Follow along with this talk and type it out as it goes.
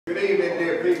Good evening,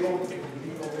 dear people.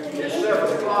 It's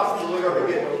 7 o'clock, so we're going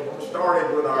to get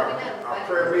started with our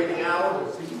prayer meeting hour.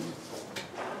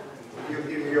 If you'll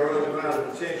give me your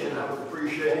undivided attention, I would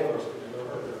appreciate it.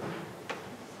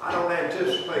 I don't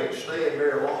anticipate staying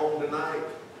very long tonight.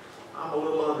 I'm a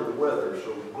little under the weather,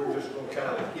 so we're just going to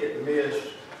kind of hit and miss.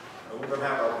 And we're going to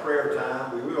have our prayer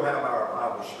time. We will have our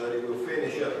Bible study. We'll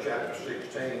finish up chapter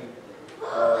 16.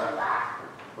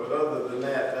 But other than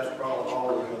that, that's probably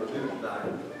all we're going to do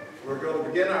tonight. We're going to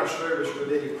begin our service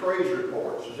with any praise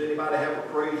reports. Does anybody have a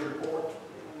praise report?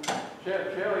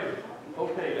 Shelly's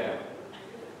okay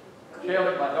now.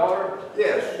 Shelly, my daughter?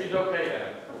 Yes. She's okay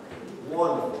now.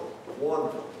 Wonderful.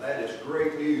 Wonderful. That is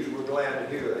great news. We're glad to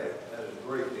hear that. That is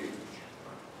great news.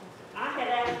 I had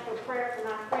asked for prayer for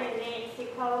my friend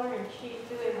Nancy Kohler, and she's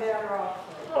doing better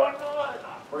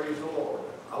also. Praise the Lord.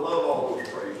 I love all those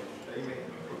praises. Amen.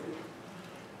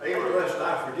 Amen. Lest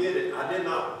I forget it, I did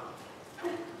not.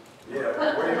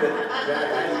 Yeah, wait a minute.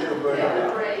 Jack, how you doing, buddy?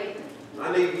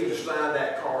 I need you to sign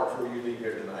that card before you leave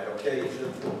here tonight, okay? It's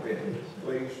in the pen,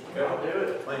 please. I'll do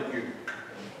it. Thank you.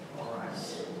 All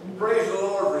right. Praise the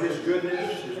Lord for His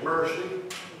goodness, His mercy,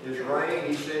 His rain.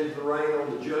 He sends the rain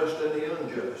on the just and the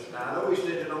unjust. Now, I know He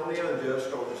sends it on the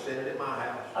unjust because He sent it at my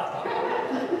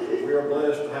house. We are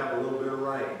blessed to have a little bit of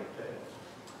rain. Okay?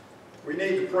 We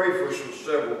need to pray for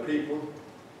several people.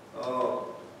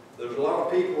 There's a lot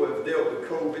of people who have dealt with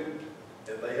COVID,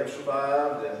 and they have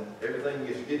survived, and everything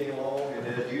is getting along. And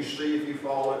as you see, if you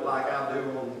follow it like I do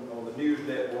on the news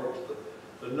networks,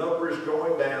 the number is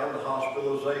going down, the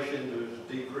hospitalization is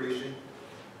decreasing,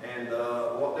 and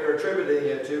what they're attributing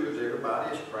it to is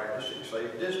everybody is practicing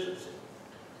safe distancing.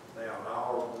 Now,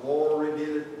 I want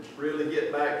to really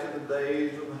get back to the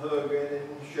days of hugging and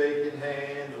shaking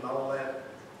hands and all that.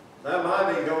 That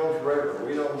might be gone forever.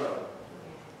 We don't know.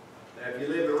 Now, if you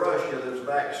live in Russia, there's a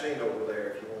vaccine over there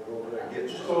if you want to go over there and get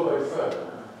some. So they said.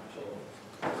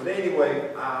 But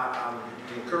anyway, I'm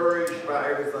encouraged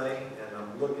by everything, and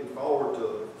I'm looking forward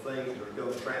to things that are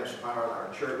going to transpire in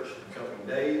our church in the coming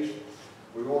days.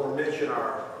 We want to mention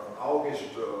our August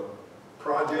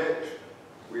project.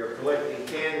 We are collecting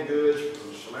canned goods for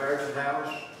the Samaritan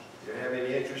House. If you have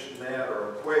any interest in that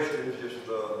or questions, just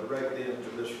direct them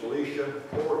to Miss Felicia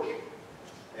Porch.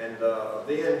 And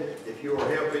then, if you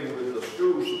are helping with the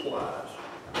school supplies,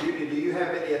 Judy, do you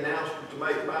have any announcement to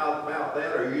make about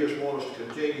that, or you just want us to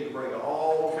continue to bring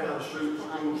all kinds of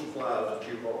school supplies that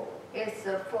you bought? It's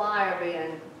a flyer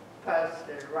being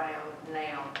posted around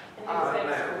now. Right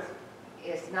now.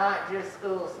 It's not just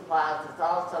school supplies, it's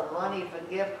also money for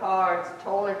gift cards,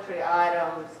 toiletry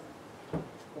items,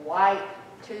 white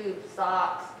tube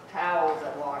socks, towels,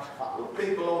 and washcloths. The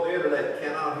people on the internet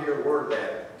cannot hear a word of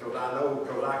that, because I know,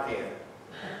 because I can.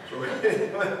 So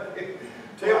anyway,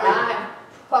 tell me. I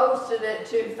posted it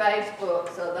to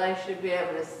Facebook, so they should be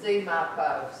able to see my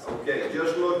post. Okay,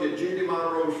 just look at Judy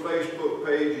Monroe's Facebook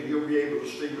page, and you'll be able to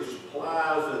see the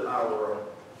supplies that our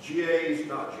GAs,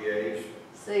 not GAs,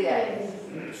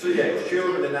 CAs,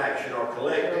 Children in Action, are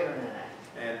collecting.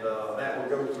 And that will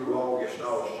go through August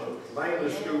also.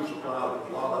 Mainly school supplies,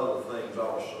 but a lot of other things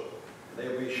also.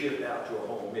 They'll be shipped out to a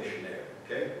home missionary,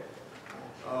 okay?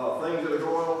 Things that are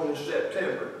going on in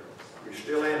September. We're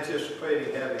still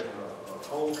anticipating having a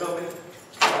homecoming.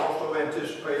 We're also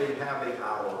anticipating having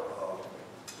our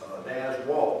Dad's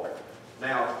Walk.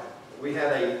 Now, we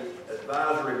had an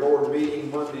advisory board meeting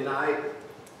Monday night.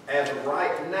 As of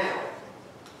right now,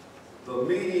 the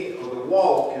meeting or the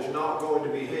walk is not going to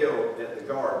be held at the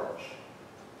gardens.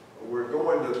 We're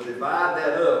going to divide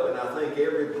that up, and I think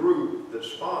every group that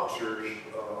sponsors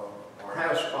or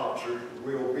has sponsored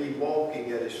will be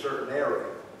walking at a certain area.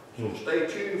 So stay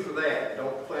tuned for that.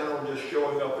 Don't plan on just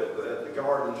showing up at the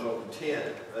gardens on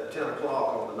the 10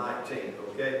 o'clock on the 19th,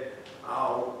 okay?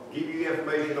 I'll give you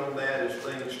information on that as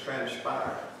things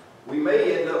transpire. We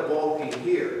may end up walking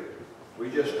here. We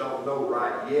just don't know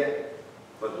right yet.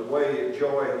 But the way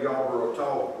Joy and Yarborough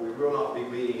talked, we will not be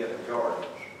meeting at the gardens,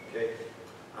 okay?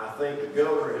 I think the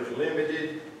governor has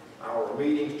limited our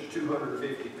meetings to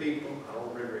 250 people. I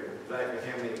don't remember exactly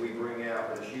how many we bring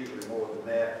out, but it's usually more than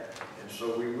that. And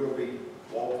so we will be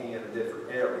walking in a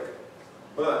different area.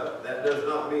 But that does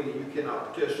not mean that you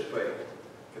cannot participate.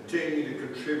 Continue to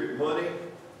contribute money.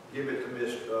 Give it to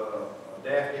Miss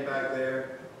Daphne back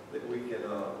there, that we can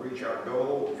reach our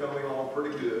goal. We're coming along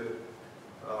pretty good.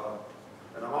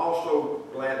 And I'm also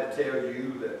glad to tell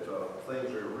you that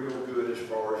things are real good as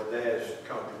far as Dad's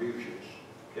contributions,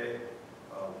 okay?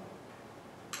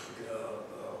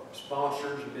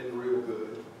 Sponsors have been real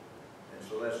good, and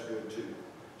so that's good too.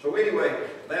 So anyway,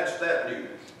 that's that news.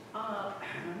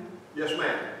 Yes,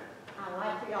 ma'am. I I'd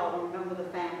like for y'all to remember the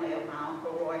family of my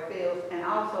Uncle Roy Fields, and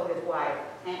also his wife,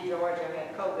 Aunt Georgia,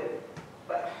 had COVID,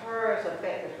 but hers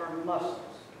affected her muscles.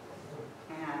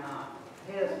 And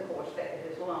his, of course,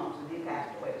 affected his lungs, and he passed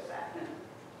away this afternoon.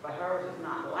 But hers is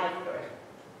not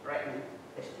life-threatening.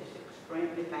 It's just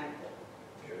extremely painful.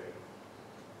 Okay.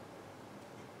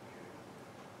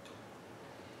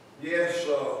 Yes,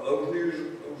 those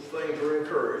things are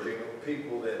encouraging.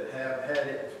 People that have had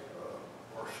it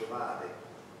are surviving.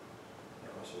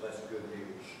 So that's good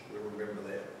news. We'll remember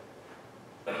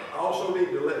that. I also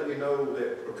need to let you know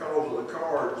that because of the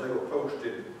cards, they were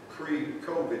posted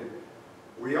pre-COVID,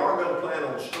 we are going to plan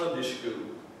on Sunday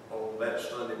school on that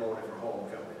Sunday morning for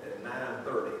homecoming at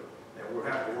 9:30. And we'll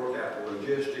have to work out the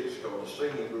logistics because the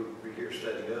singing group will be here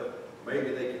setting up.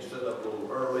 Maybe they can set up a little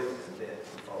early and then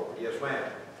forward. Yes,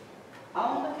 ma'am.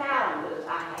 On the calendars,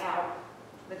 I have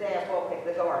the day I walk at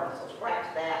the garden, so scratch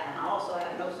that, and I also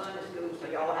have no Sunday school, so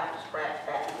y'all have to scratch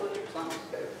that and put your Sunday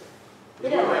school.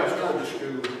 We'll have Sunday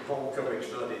school homecoming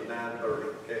Sunday at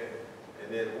 9:30, okay?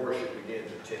 And then worship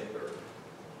begins at 10:30.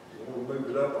 You want to move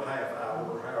it up a half hour,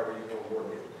 or however you want to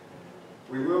work it.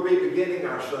 We will be beginning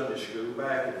our Sunday school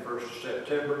back in the 1st of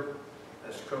September.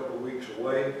 That's a couple of weeks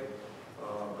away.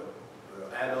 But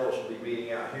the adults will be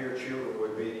meeting out here, children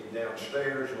will be meeting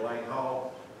downstairs in Lane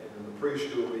Hall, and then the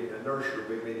preschool and nursery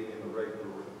will be meeting in the regular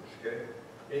rooms, okay?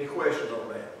 Any questions on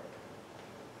that?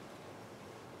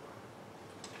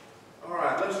 All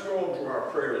right, let's go on to our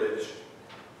prayer list.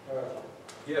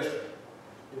 Yes, sir.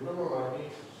 You remember my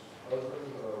niece's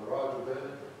husband, Roger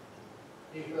Bennett?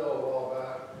 He fell a while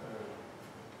back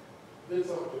and did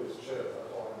something to his chest,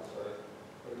 that's all I can say.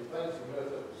 But he thinks he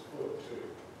messed up his foot too.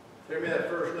 Tell me that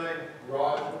first name.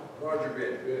 Roger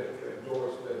Bennett. Bennett, and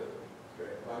Doris Bennett.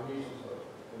 Okay. My niece's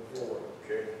husband in Florida.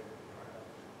 Okay.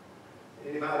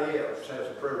 Anybody else has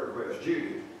a prayer request?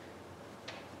 Judy.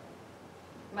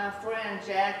 My friend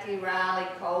Jackie Riley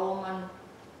Coleman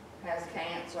has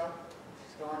cancer.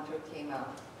 She's going through chemo.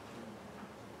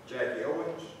 Jackie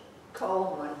Owens.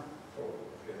 Coleman. Oh,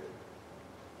 okay.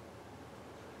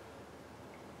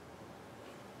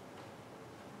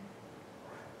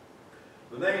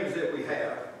 The names that we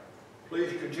have,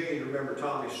 please continue to remember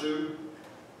Tommy Sue.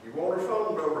 If you want her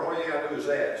phone number, all you got to do is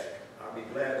ask. I'll be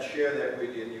glad to share that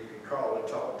with you, and you can call and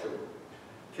talk to her.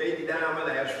 Katie Diamond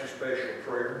asked for special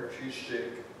prayer. She's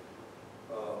sick.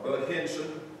 Bud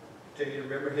Henson, continue to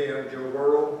remember him. Joe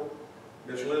Worrell,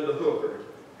 Miss Linda Hooker.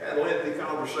 Had a lengthy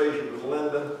conversation with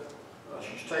Linda.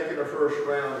 She's taken her first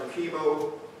round of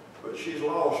chemo, but she's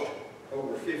lost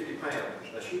over 50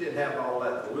 pounds. Now, she didn't have all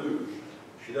that to lose.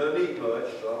 She doesn't eat much,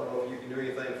 so I don't know if you can do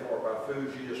anything for her about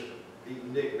food. She just eats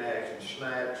knickknacks and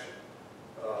snacks.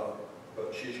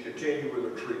 But she's continued with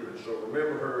her treatment. So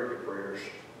remember her in your prayers,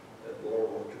 that the Lord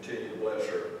will continue to bless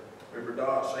her. Remember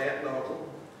Dot's aunt and uncle,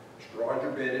 Mr. Roger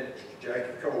Bennett,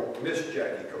 Miss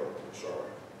Jackie Cole, I'm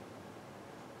sorry.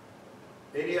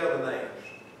 Any other names?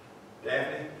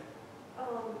 Daphne?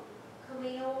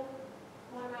 Camille,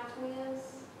 one of my twins.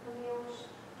 Camille's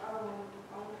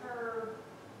on her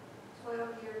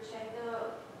 12-year checkup.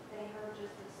 They heard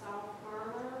just a soft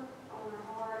murmur on her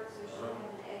heart, so she had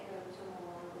an echo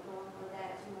tomorrow. We're going for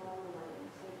that tomorrow morning,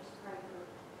 so just pray for her.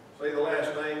 Say the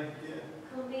last name again.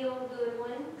 Camille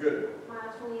Goodwin, Good. my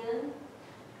twin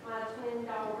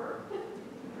daughter.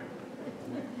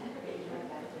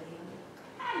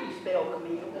 How do you spell Camille?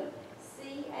 Camille.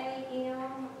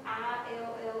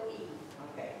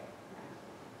 Okay.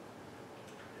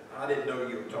 I didn't know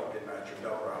you were talking about your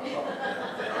daughter. I was talking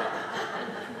about that.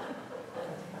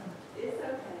 It's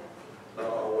okay. Not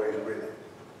always with it.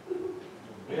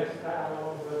 Best style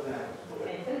on the dance.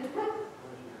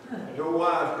 Your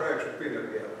wife cracks her peanut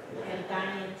gallery. And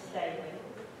Diane Staley.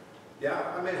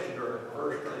 Yeah, I mentioned her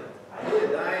first name. I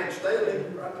did, Diane Staley,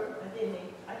 right there. I didn't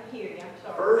hear you, I'm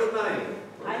sorry. First name.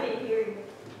 I didn't hear you.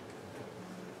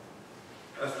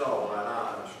 That's all right, I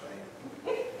understand.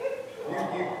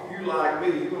 You like me,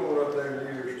 you going up there in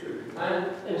years too.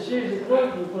 And she's a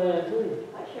football player too.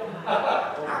 That's your mind.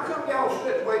 How come y'all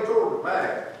sit way toward the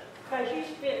back? Because you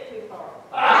spit too far.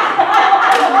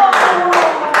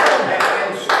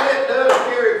 And spit does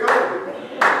carry COVID.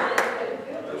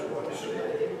 That's what you said.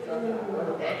 All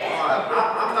right,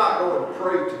 I'm not going to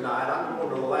pray tonight. I'm going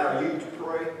to allow you to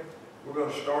pray. We're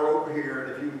going to start over here,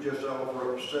 and if you would just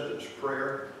offer up a sentence of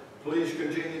prayer. Please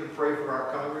continue to pray for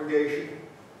our congregation.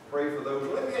 Pray for those.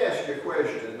 Let me ask you a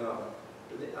question.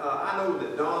 I know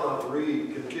that Donna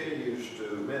Reed continues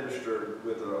to minister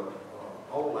with an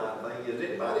online thing. Has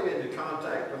anybody been in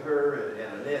contact with her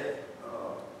and Annette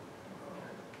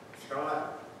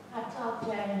Scott? I talked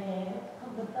to Annette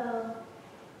on the phone,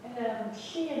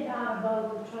 She and I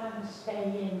both were trying to stay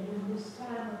in during this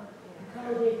time of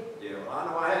COVID. Yeah, I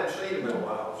know I hadn't seen him in a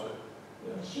while, so.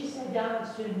 She said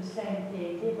Donna's doing the same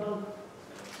thing. They both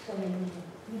stay in.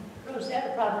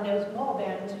 Rosetta probably knows more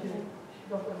about it too.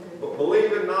 But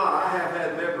believe it or not, I have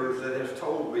had members that has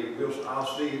told me,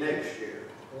 I'll see you next year.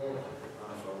 So,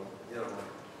 you know,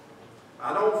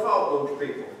 I don't fault those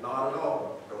people, not at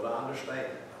all, because I understand.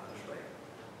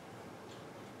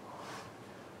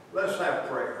 Let's have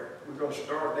prayer. We're going to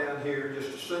start down here,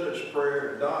 just a sentence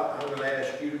prayer. Doc, I'm going to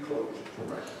ask you to close it.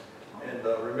 And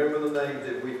remember the names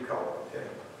that we've called, okay?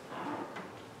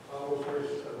 Most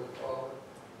gracious Heavenly Father,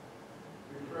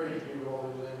 we pray to you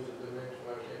all these names that they mentioned.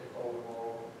 I can't call them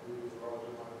all. We use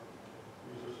Roger, my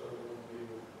Jesus, as them to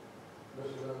you.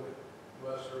 Missing them,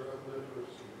 bless her, uplift her,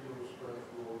 give her strength,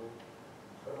 Lord.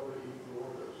 Help her eat,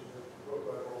 Lord, that she can go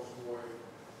back on some way.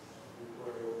 We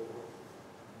pray, Lord.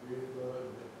 Be with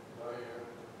Bud, Diane,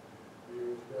 be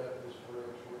with Dad, his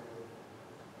friends, Lord.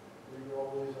 We do all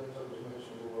these things I just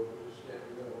mentioned, Lord, but just can't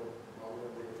be done. I'll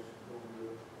remember it's going to do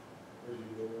as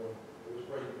you do. We just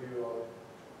pray you be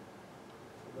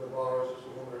the virus,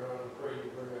 just wonder how and pray you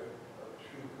bring a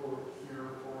true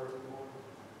cure for it, Lord,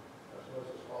 as much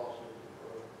as possible.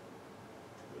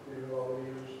 Just be with all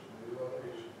leaders, be with all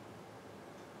nations.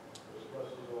 Just bless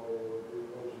us all, Lord. Be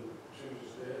with those who choose to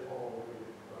stay at home. We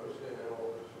understand all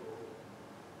this, Lord.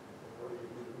 And pray you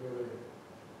be willing.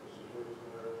 This is what is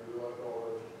there. We like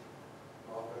all this.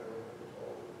 Our family, that's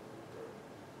all we pray.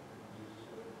 In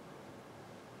Jesus' name.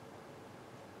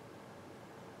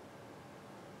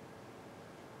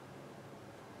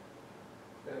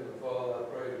 Heavenly Father, I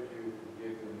pray that you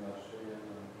forgive me my sin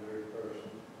and very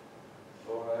person.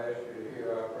 Lord, I ask you to hear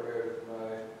our prayer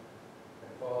tonight.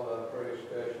 And Father, I pray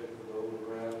especially for those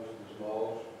around us that's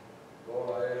lost. Lord,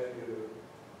 I ask you to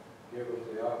give us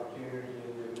the opportunity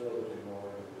and the ability,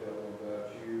 Lord, to tell them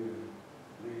about you and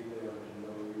lead them to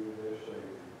know you as their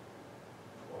Savior.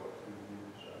 Lord, through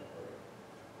Jesus, I pray.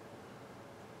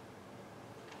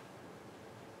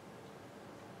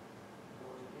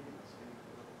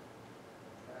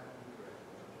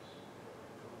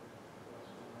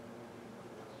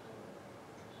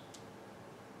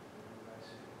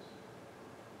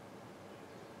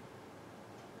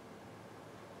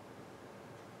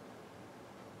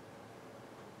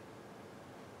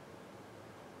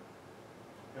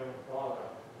 Heavenly Father,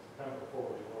 let's come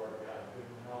before you, Lord God,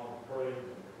 giving you all the praise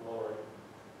and the glory.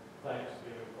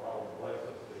 Thanksgiving for all the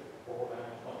blessings that you pour down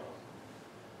upon us.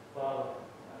 Father,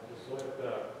 I just lift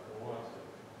up the ones that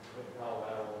couldn't call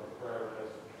out on the prayer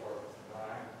list for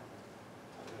tonight.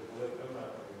 I just lift them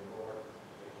up to you, Lord,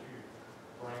 as you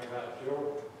bring about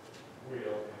your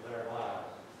will in their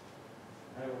lives.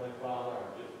 Heavenly Father, I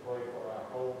just pray for our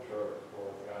whole church,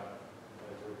 Lord God,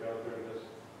 as we go through this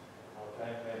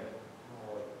pandemic.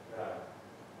 Lord God,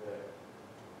 that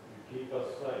you keep us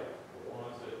safe. The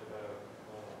ones that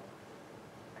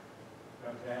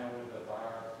come down with the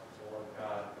virus, Lord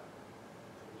God,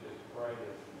 we just pray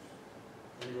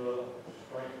that you will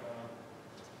strengthen them,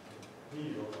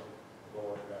 heal them,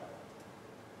 Lord God.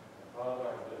 And Father,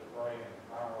 I just pray in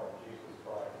the power of Jesus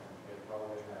Christ in his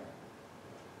holy name.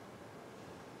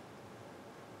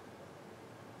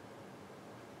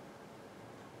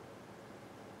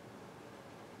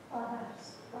 Father, I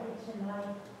just pray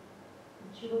tonight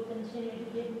that you will continue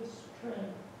to give me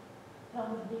strength, help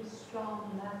me to be strong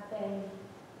in my faith,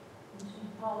 and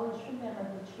to always remember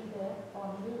that you're there for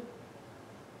me,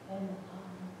 and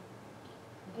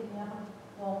give me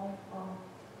a wall for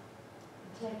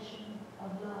protection of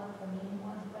love from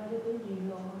anyone greater than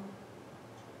you, Lord.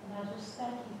 And I just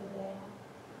thank you for that.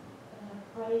 And I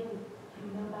pray that you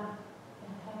know I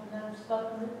have an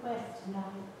unspoken request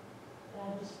tonight.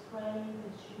 I just pray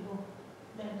that you will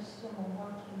minister and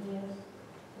work in this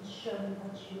and show me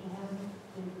what you have me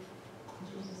to do. In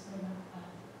Jesus' name I pray.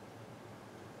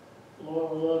 Lord,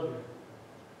 we love you.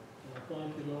 And I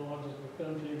thank you, Lord, as we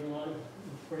come to you tonight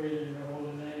and pray in your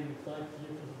holy name. We thank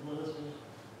you for the blessings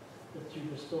that you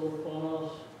bestow upon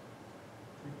us.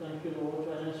 We thank you, Lord,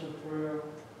 for answered prayer.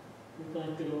 We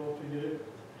thank you, Lord, for your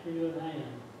healing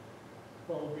hand.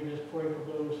 Father, we just pray for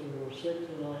those who are sick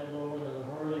tonight, Lord, and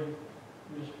are hurting.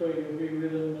 We just pray you'll be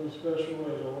with them in a special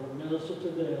way, Lord. Minister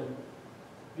to them.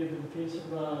 Give them peace of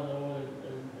mind, Lord,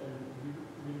 and be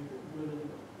with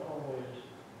them always.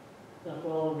 Now,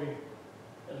 Father,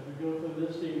 as we go through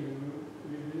this evening,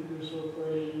 we do so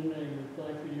praise your name and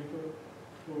thank you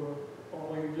for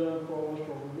all you've done for us.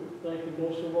 We thank you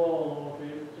most of all, Lord, for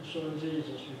your Son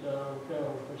Jesus, who died on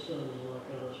Calvary for sinners like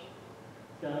us.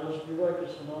 Guide us, direct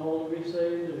us in all that we say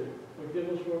and do. Forgive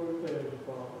us where we fail you,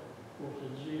 Father. For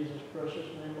in Jesus' precious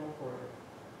name I pray.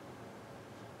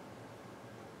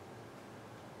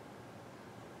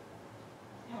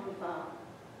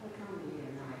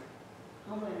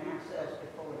 humbling ourselves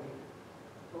before you.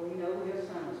 For we know we are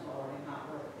sinners, Lord, and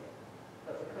not worthy.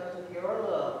 But because of your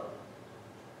love,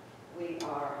 we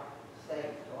are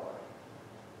saved, Lord.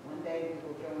 One day we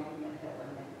will join you in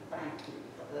heaven, and thank you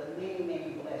for the many,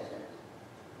 many blessings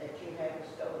that you have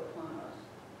bestowed upon us.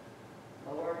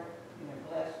 Lord, you have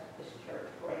blessed this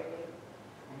church greatly,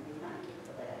 and we thank you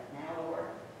for that. Now,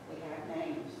 Lord, we have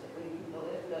names that we need to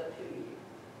lift up to you.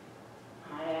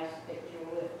 I ask that you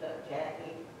lift up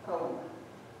Jackie Coleman,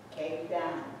 Katie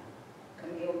Diamond,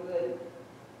 Camille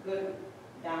Good,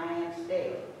 Diane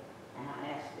Staley, and I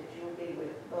ask that you will be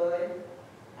with Bud,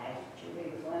 I ask that you will be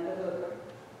with Linda Hooker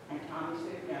and Tommy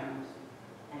Sue Jones,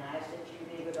 and I ask that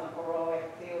you be with Uncle Roy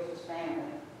Fields'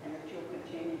 family, and that you'll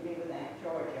continue to be with Aunt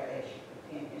Georgia as she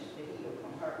continues to heal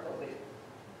from her COVID.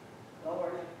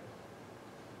 Lord,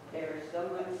 there is so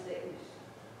much sickness,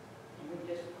 and we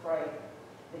just pray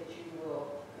that you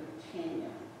will continue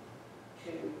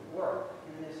to work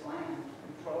in this land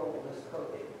to control this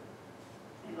COVID.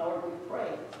 And Lord, we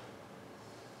pray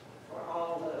for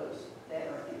all those that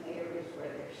are in areas where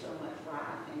there's so much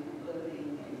rioting and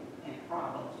looting and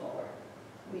problems, Lord.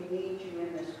 We need you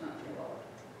in this country, Lord.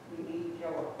 We need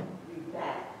you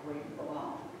back where you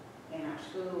belong, in our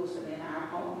schools and in our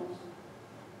homes.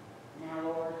 Now,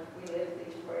 Lord, we lift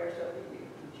these prayers up to you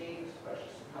in Jesus'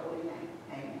 precious and holy name.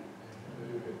 Amen.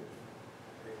 Amen.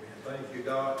 Thank you,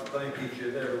 Doc, and thank each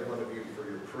and every one of you for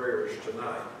your prayers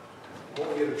tonight. I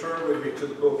want you to turn with me to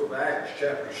the book of Acts,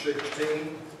 chapter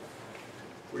 16.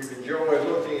 We've enjoyed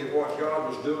looking at what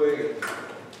God was doing in the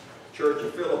church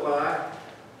of Philippi.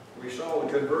 We saw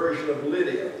the conversion of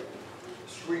Lydia,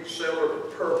 the sweet seller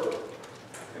of purple.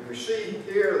 And we see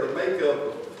here the makeup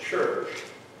of the church.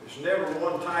 It's never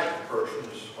one type of person,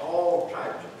 it's all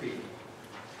types of people.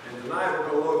 And tonight we're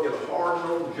going to look at a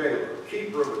hardened old jailer,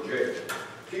 keeper of the jail,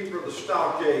 keeper of the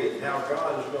stockade, and how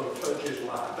God is going to touch his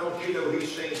life. Don't you know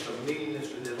he's seen some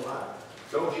meanness in his life?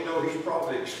 Don't you know he's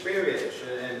probably experienced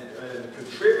and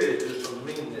contributed to some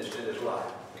meanness in his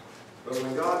life? But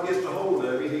when God gets a hold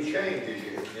of you, he changes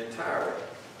you entirely.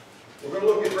 We're going to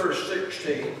look at verse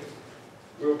 16.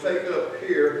 We'll take up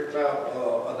here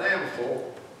about a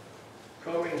damsel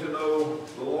coming to know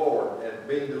the Lord and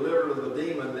being delivered of the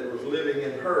demon that was living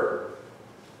in her.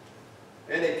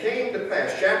 And it came to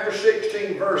pass, chapter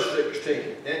 16, verse 16,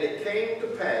 and it came to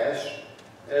pass,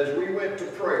 as we went to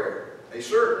prayer, a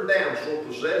certain damsel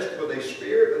possessed with a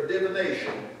spirit of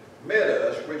divination met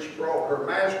us, which brought her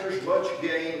masters much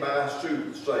gain by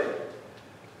soothsaying.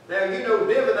 Now, you know,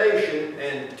 divination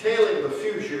and telling the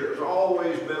future has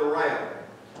always been around.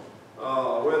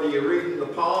 Whether you're reading the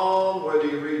palm, whether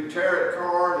you read tarot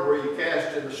cards, where you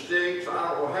cast in the sticks, I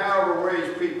don't know, however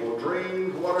ways people,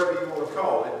 dreams, whatever you want to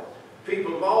call it,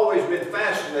 people have always been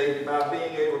fascinated by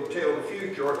being able to tell the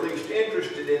future, or at least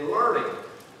interested in learning.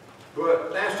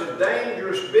 But that's a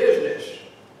dangerous business,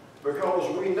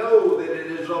 because we know that it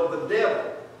is of the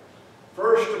devil.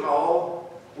 First of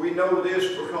all, we know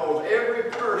this because every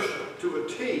person to a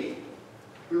T,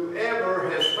 whoever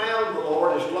has found the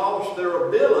Lord has lost their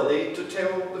ability to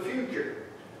tell the future.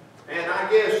 And I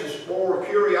guess it's more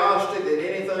curiosity than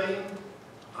anything.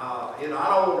 You know,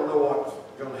 I don't want to know what's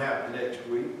going to happen next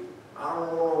week. I don't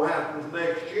want to know what happens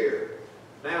next year.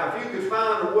 Now, if you could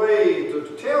find a way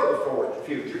to tell the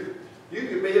future, you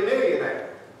could be a millionaire.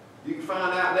 You can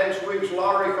find out next week's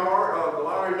lottery card, the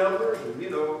lottery numbers, and,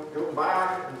 you know, go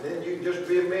buy it, and then you can just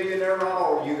be a millionaire right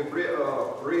off. You can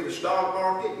read the stock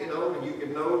market, you know, and you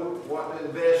can know what to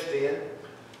invest in.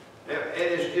 And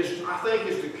I think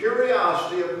it's the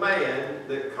curiosity of man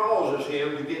that causes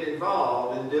him to get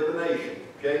involved in divination,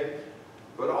 okay?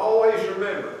 But always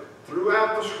remember,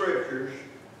 throughout the Scriptures,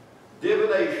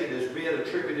 divination is being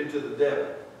attributed to the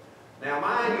devil. Now,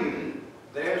 mind you,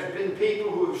 there's been people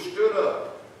who have stood up.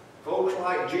 Folks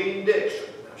like Jean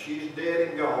Dixon, now she's dead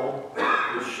and gone,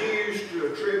 but she used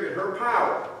to attribute her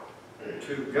power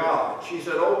to God. She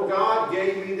said, oh, God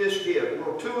gave me this gift.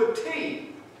 Well, to a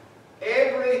T,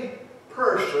 every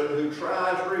person who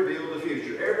tries to reveal the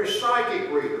future, every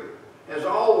psychic reader has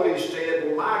always said,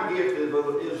 well, my gift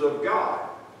is of God.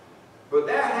 But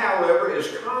that, however, is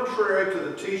contrary to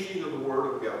the teaching of the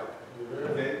Word of God.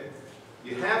 Okay?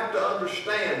 You have to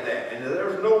understand that, and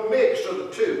there's no mix of the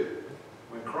two.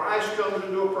 When Christ comes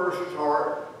into a person's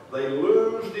heart, they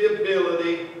lose the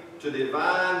ability to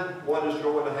divine what is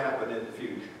going to happen in the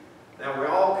future. Now, we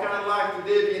all kind of like to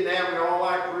divvy now, we all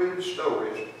like to read the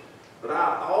stories. But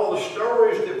all the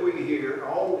stories that we hear,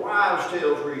 all the wives'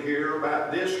 tales we hear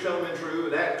about this coming true,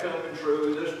 that coming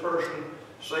true, this person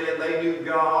saying they knew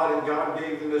God and God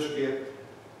gave them this gift,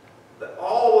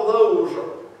 all of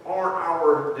those aren't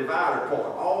our divider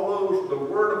point. All those, the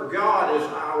Word of God is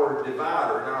our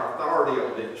divider and our authority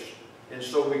on this. And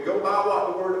so we go by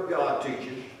what the Word of God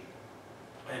teaches.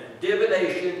 And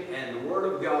divination and the Word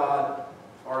of God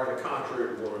are in a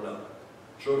contrary to one another.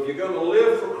 So if you're going to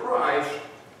live for Christ,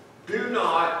 do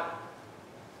not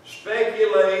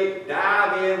speculate,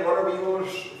 dive in, whatever you want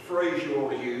to, phrase you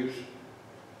want to use,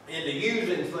 into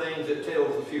using things that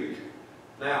tells the future.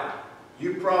 Now,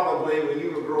 you probably, when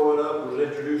you were growing up, was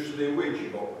introduced to the Ouija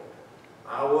board.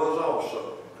 I was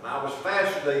also. And I was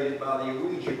fascinated by the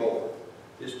Ouija board.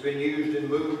 It's been used in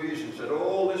movies and said,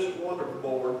 oh, this is a wonderful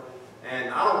board. And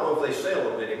I don't know if they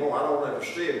sell them anymore. I don't ever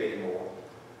see them anymore.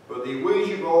 But the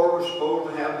Ouija board was supposed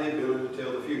to have the ability to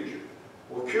tell the future.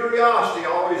 Well, curiosity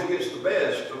always gets the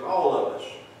best of all of us.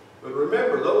 But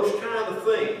remember, those kind of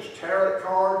things, tarot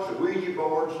cards, the Ouija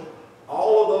boards,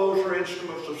 all of those are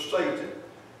instruments of Satan.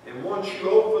 And once you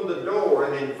open the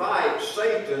door and invite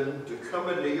Satan to come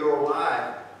into your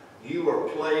life, you are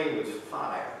playing with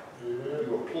fire. Amen.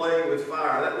 You are playing with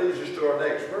fire. That leads us to our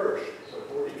next verse.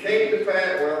 It came to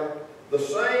pass, well, the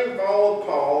same followed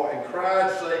Paul and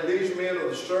cried, saying, these men are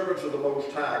the servants of the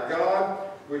Most High God,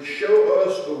 which show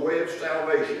us the way of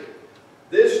salvation.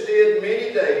 This did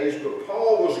many days, but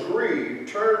Paul was grieved,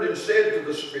 turned and said to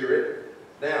the Spirit,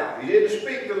 now, he didn't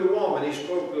speak to the woman, he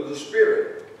spoke to the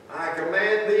Spirit. I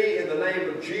command thee in the name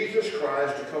of Jesus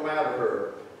Christ to come out of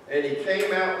her. And he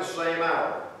came out the same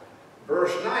hour.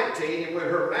 Verse 19, and when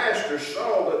her masters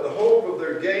saw that the hope of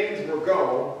their gains were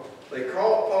gone, they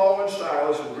caught Paul and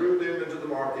Silas and drew them into the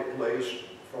marketplace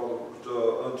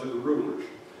unto the rulers.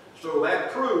 So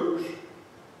that proves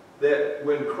that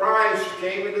when Christ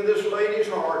came into this lady's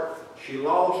heart, she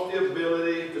lost the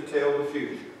ability to tell the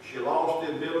future. She lost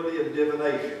the ability of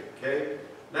divination. Okay?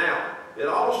 Now, it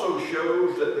also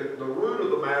shows that the root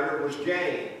of the matter was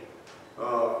gain.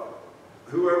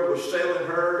 Whoever was selling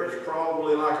her is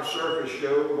probably like a circus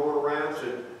show going around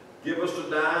saying, give us a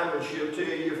dime and she'll tell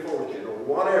you your fortune, or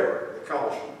whatever the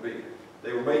cost would be.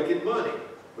 They were making money,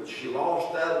 but she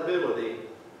lost that ability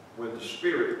when the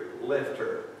Spirit left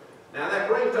her. Now that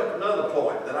brings up another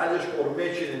point that I just want to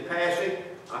mention in passing.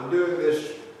 I'm doing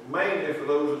this mainly for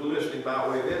those that are listening by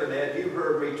way of internet. You've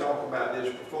heard me talk about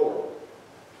this before.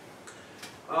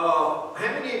 How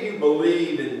many of you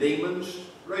believe in demons?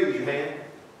 Raise your hand.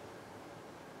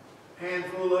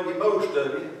 Handful of you, most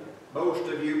of you. Most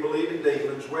of you believe in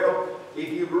demons. Well, if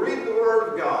you read the Word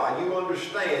of God, you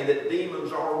understand that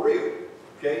demons are real.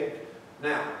 Okay?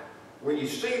 Now, when you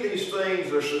see these things,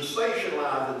 they're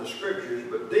sensationalized in the Scriptures,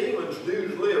 but demons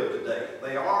do live today.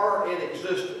 They are in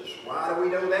existence. Why do we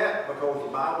know that? Because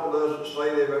the Bible doesn't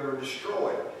say they've ever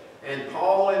destroyed. And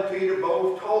Paul and Peter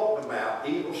both talked about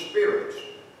evil spirits.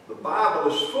 The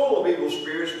Bible is full of evil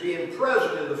spirits being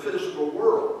present in the physical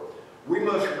world. We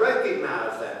must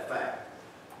recognize that fact.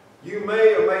 You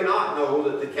may or may not know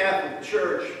that the Catholic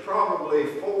Church probably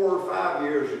 4 or 5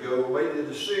 years ago made the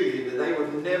decision that they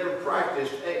would never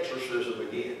practice exorcism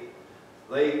again.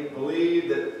 They believed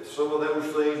that some of those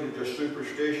things were just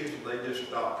superstitions and they just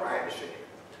stopped practicing it.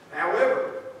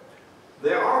 However,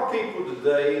 there are people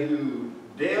today who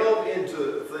delve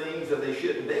into things that they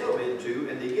shouldn't delve into,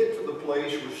 and they get to the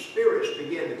place where spirits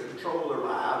begin to control their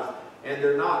lives, and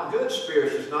they're not good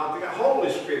spirits. It's not the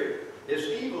Holy Spirit.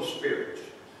 It's evil spirits.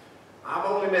 I've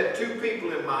only met 2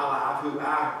 people in my life who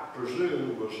I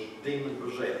presume was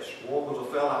demon-possessed. One was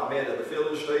a fellow I met at the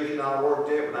filling station I worked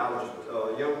at when I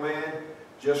was a young man,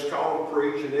 just called to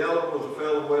preach, and the other one was a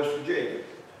fellow in West Virginia.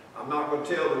 I'm not going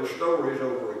to tell those stories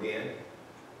over again,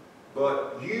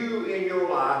 but you in your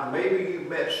life, maybe you've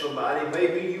met somebody,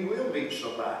 maybe you will meet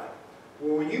somebody.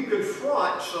 Well, when you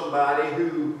confront somebody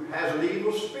who has an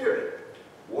evil spirit,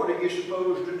 what are you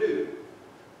supposed to do?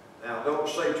 Now, don't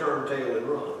say turn tail and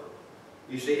run.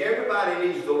 You see, everybody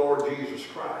needs the Lord Jesus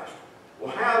Christ.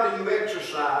 Well, how do you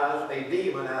exorcise a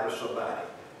demon out of somebody?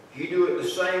 You do it the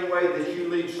same way that you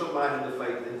lead somebody to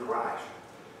faith in Christ.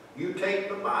 You take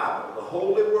the Bible, the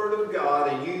Holy Word of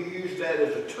God, and you use that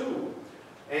as a tool.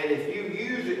 And if you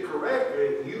use it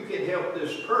correctly, you can help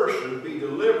this person be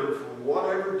delivered from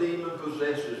whatever demon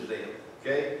possesses them.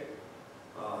 Okay?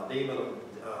 Demon of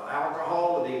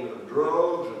alcohol, a demon of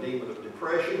drugs, a demon of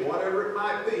depression, whatever it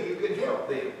might be, you can help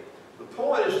them. The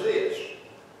point is this: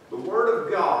 the Word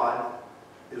of God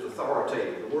is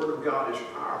authoritative. The Word of God is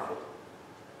powerful.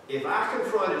 If I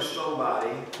confronted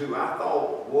somebody who I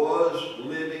thought was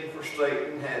living for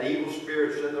Satan, had evil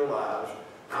spirits in their lives,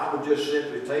 I would just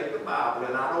simply take the Bible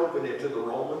and I'd open it to the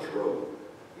Romans road.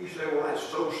 You say, well, that's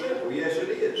so simple. Yes, it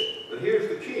is. But here's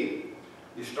the key.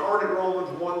 You start at Romans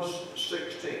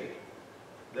 1:16.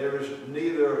 There's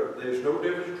no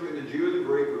difference between the Jew and the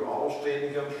Greek. We've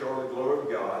and come short of the glory of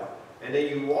God. And then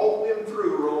you walk them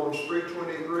through Romans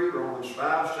 3:23, Romans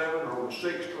 5:7, Romans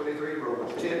 6:23,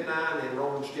 Romans 10:9, and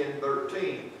Romans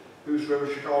 10:13. Whosoever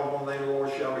shall call upon the name of the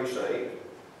Lord shall be saved.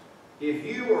 If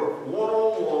you are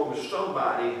one-on-one with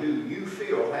somebody who you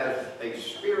feel has a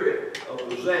spirit of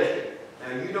possession,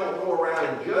 now you don't go around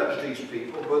and judge these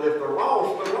people, but if they're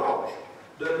lost, they're lost.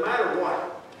 Doesn't matter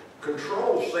what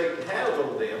control Satan has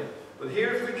on them, but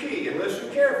here's the key, and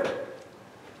listen carefully.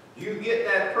 You get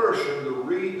that person to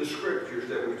read the scriptures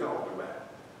that we talked about.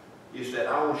 You said,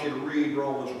 I want you to read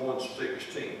Romans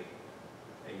 1:16.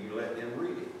 And you let them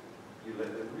read it. You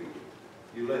let them read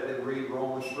it. You let them read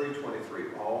Romans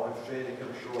 3:23. All understanding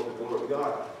comes short of the glory of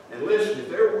God. And listen, if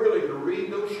they're willing to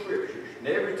read those scriptures, and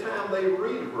every time they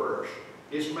read a verse,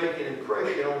 it's making an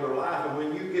impression on their life. And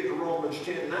when you get to Romans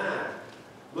 10:9,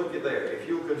 look at there. If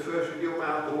you'll confess with your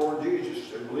mouth the Lord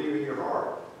Jesus and believe in your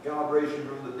heart, God raised him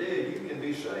from the dead, you can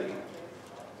be saved.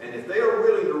 And if they are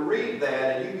willing to read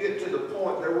that and you get to the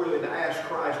point they're willing to ask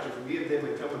Christ to forgive them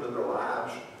and come into their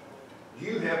lives,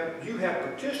 you have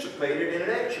participated in an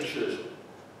exorcism.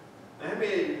 How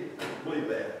many believe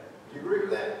that? Do you agree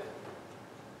with that?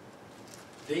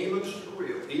 Demons are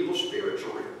real. Evil spirits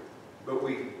are real. But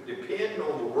we depend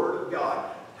on the Word of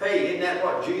God. Hey, isn't that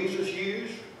what Jesus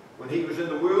used when he was in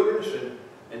the wilderness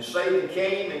and Satan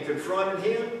came and confronted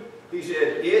him? He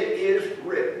said, it is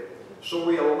written. So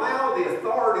we allow the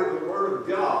authority of the Word of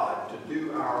God to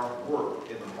do our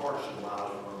work in the hearts and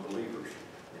lives of unbelievers.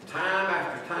 And time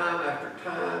after time after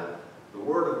time, the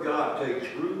Word of God takes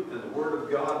root and the Word of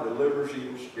God delivers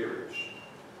evil spirits.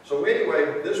 So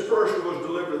anyway, this person was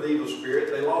delivered of the evil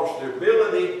spirit. They lost their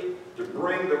ability to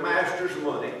bring their masters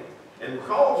money. And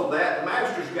because of that, the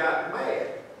masters got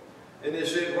mad. And they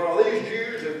said, well, these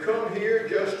Jews have come here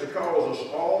just to cause us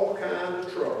all kinds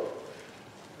of trouble.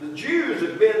 The Jews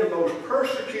have been the most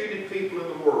persecuted people in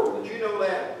the world. Did you know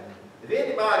that? If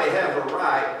anybody has a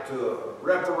right to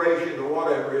reparation or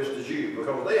whatever, it's the Jews,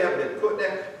 because they have been put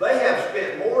down. They have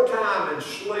spent more time in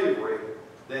slavery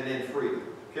than in freedom.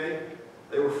 Okay?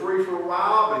 They were free for a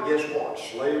while, but guess what?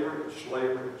 Slavery,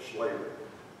 slavery, slavery.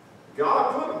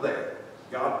 God put them there.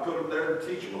 God put them there to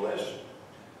teach them a lesson.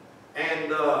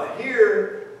 And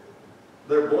here,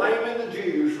 they're blaming the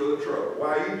Jews for the trouble.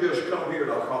 Why, you just come here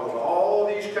to cause all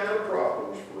these kind of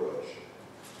problems for us.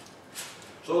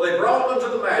 So they brought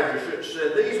them to the magistrates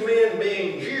and said, these men,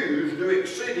 being Jews, do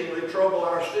exceedingly trouble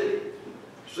our city.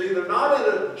 See, they're not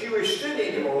in a Jewish city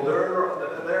anymore. They're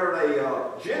in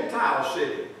a Gentile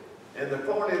city. And the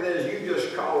point of it is, you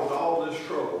just caused all this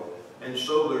trouble. And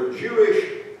so their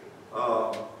Jewish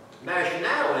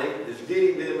nationality is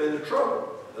getting them into trouble.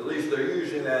 At least they're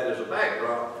using that as a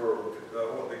backdrop for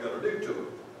what they're going to do to them.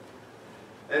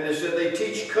 And they said they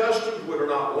teach customs which are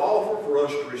not lawful for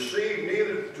us to receive,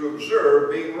 neither to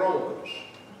observe, being Romans.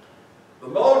 The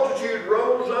multitude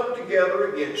rose up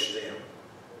together against them,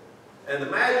 and the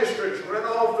magistrates rent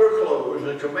off their clothes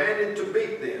and commanded to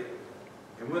beat them.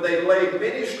 And when they laid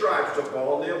many stripes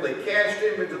upon them, they cast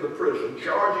them into the prison,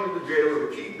 charging the jailer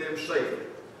to keep them safely,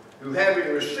 who,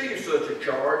 having received such a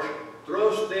charge,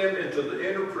 thrust them into the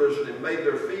inner prison and made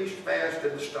their feast fast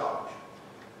in the stocks.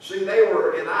 See, they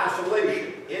were in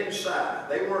isolation, inside.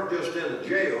 They weren't just in the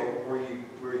jail where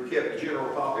you kept the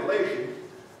general population.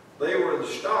 They were in the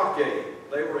stockade.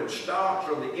 They were in stocks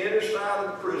on the inner side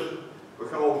of the prison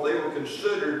because they were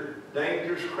considered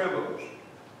dangerous criminals.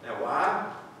 Now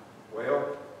why?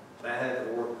 Well, that had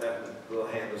to work that the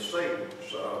hand of Satan.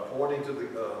 So pointing to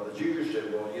the Jews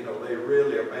said, well, you know, they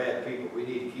really are bad people. We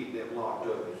need to keep them locked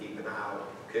up and keep an eye on them,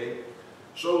 okay?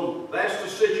 So that's the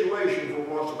situation for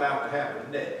what's about to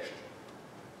happen next.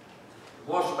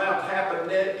 What's about to happen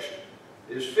next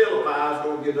is Philippi is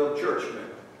going to get another church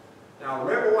member. Now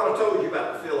remember what I told you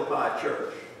about the Philippi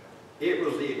church. It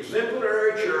was the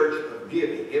exemplary church of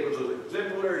giving. It was an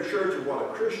exemplary church of what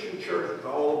a Christian church is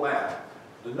all about.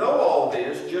 To know all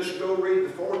this, just go read the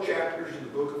 4 chapters in the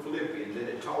book of Philippians, and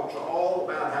it talks all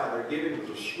about how their giving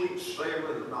was a sweet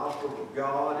savor in the nostrils of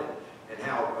God, and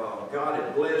how God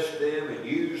had blessed them and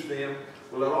used them.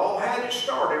 Well, it all had it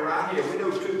started right here. We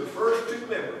know the first 2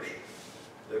 members.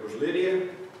 There was Lydia, and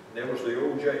there was the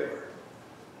old jailer.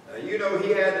 Now, you know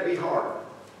he had to be hardened.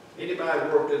 Anybody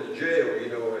worked in the jail, you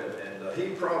know, and he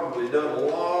probably done a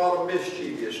lot of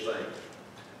mischievous things.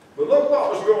 But look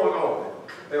what was going on.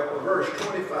 Verse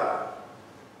 25.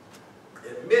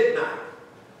 At midnight.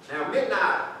 Now,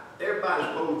 midnight, everybody's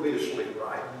supposed to be asleep,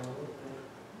 right?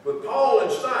 But Paul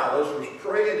and Silas was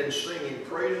praying and singing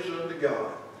praises unto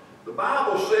God. The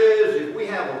Bible says if we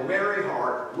have a merry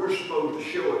heart, we're supposed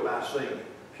to show it by singing.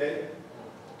 Okay?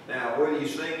 Now, whether you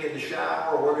sing in the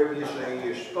shower or whatever you sing,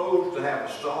 you're supposed to have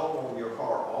a song on your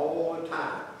heart all the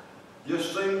time.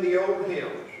 Just sing the old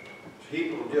hymns.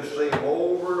 People just sing them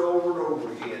over and over and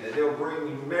over again, and they'll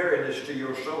bring merriness to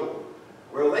your soul.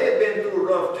 Well, they had been through a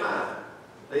rough time.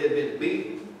 They had been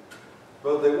beaten,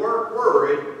 but they weren't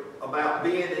worried about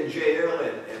being in jail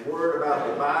and worried about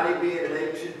the body being in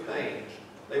aches and pains.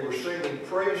 They were singing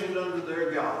praises unto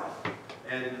their God.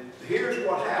 And here's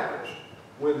what happens.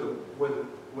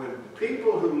 When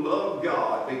people who love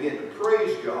God begin to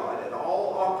praise God at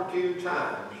all opportune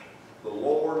times, the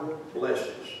Lord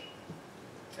blesses.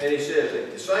 And he says,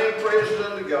 they sang praises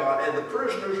unto God, and the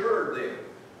prisoners heard them.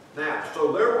 Now,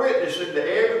 so they're witnessing to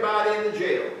everybody in the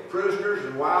jail, prisoners,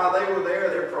 and while they were there,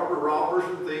 they're probably robbers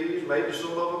and thieves, maybe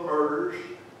some of them murderers.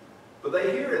 But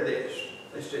they hear this.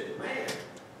 They said, man,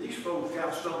 these folks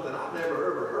got something I've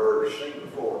never ever heard or seen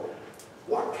before.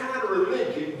 What kind of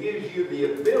religion gives you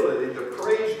the ability to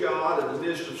praise God in the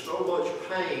midst of so much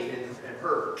pain and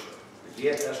hurt? But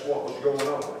yet, that's what was going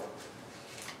on.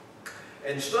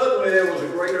 And suddenly there was a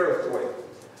great earthquake.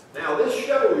 Now this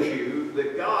shows you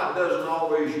that God doesn't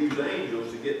always use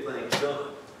angels to get things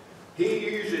done. He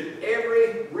uses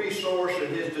every resource at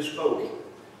his disposal.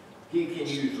 He can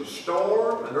use a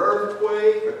storm, an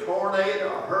earthquake, a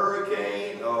tornado, a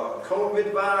hurricane, a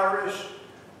COVID virus,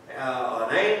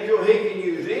 an angel. He can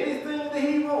use anything that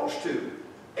he wants to.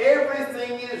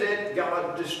 Everything is at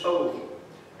God's disposal.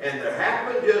 And there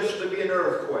happened just to be an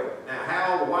earthquake. Now,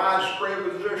 how widespread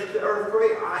was this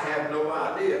earthquake? I have no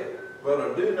idea. But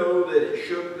I do know that it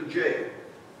shook the jail.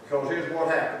 Because here's what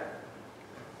happened.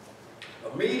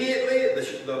 Immediately,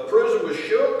 the prison was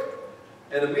shook,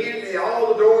 and immediately all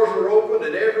the doors were open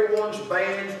and everyone's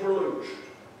bands were loosed.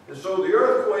 And so the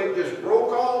earthquake just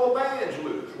broke all the bands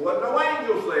loose. There wasn't no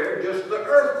angels there, just the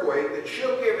earthquake that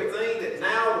shook everything, that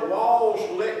now the walls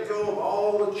let go of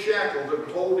all the shackles that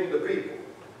were holding the people.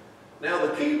 Now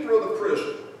the keeper of the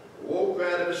prison woke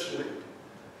out of his sleep.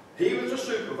 He was a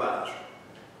supervisor.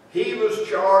 He was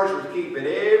charged with keeping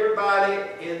everybody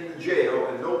in the jail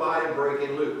and nobody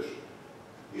breaking loose.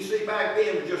 You see, back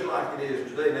then it was just like it is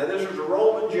today. Now this was a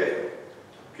Roman jail.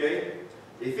 Okay?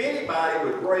 If anybody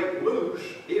would break loose,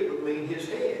 it would mean his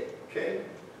head. Okay?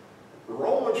 The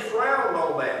Romans frowned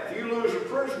on that. If you lose a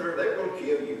prisoner, they're going to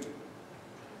kill you.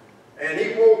 And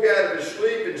he woke out of his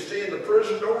sleep and seeing the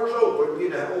prison doors open, you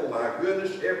know, oh my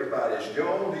goodness, everybody's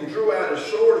gone. He drew out his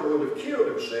sword and would have killed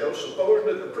himself, supposing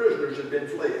that the prisoners had been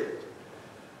fled.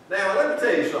 Now, let me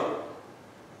tell you something.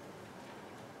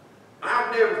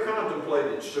 I've never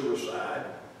contemplated suicide,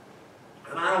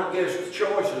 and I don't guess the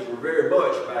choices were very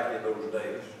much back in those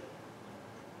days.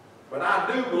 But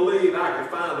I do believe I could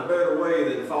find a better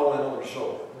way than falling on the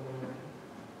sword.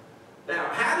 Now,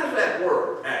 how does that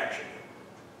work, actually?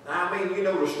 I mean, you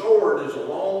know, the sword is a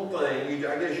long thing.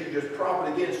 I guess you just prop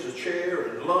it against a chair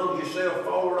and lunge yourself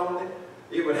forward on it.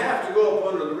 It would have to go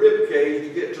up under the rib cage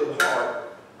to get to the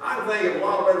heart. I can think of a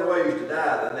lot of better ways to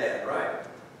die than that, right?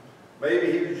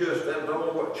 Maybe he was just, I don't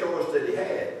know what choice that he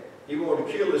had. He wanted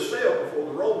to kill himself before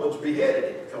the Romans beheaded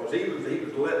him, because he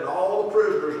was letting all the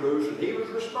prisoners loose and he was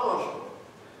responsible.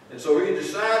 And so he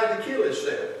decided to kill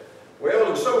himself. Well,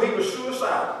 and so he was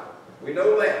suicidal. We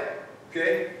know that,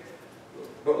 okay?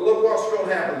 But look what's going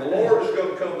to happen. The Lord is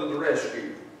going to come to the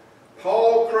rescue.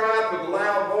 Paul cried with a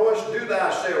loud voice, do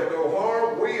thyself no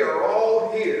harm, we are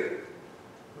all here.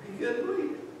 He couldn't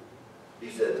believe it. He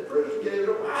said, the prison gates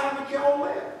are open. Why haven't y'all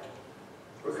left?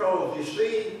 Because, you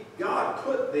see, God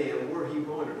put them where he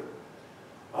wanted them.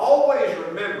 Always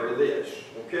remember this,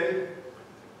 okay?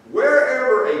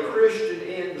 Wherever a Christian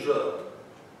ends up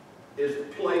is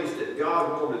the place that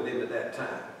God wanted them at that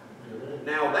time.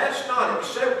 Now, that's not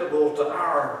acceptable to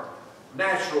our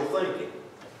natural thinking.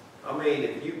 I mean,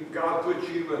 if God put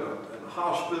you in a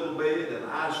hospital bed, an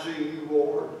ICU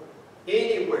ward,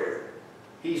 anywhere,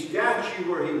 he's got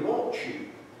you where he wants you.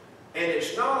 And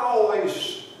it's not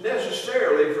always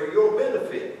necessarily for your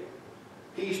benefit.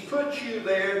 He's put you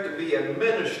there to be a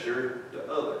minister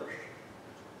to others.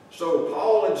 So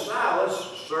Paul and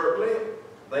Silas, certainly,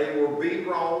 they were beat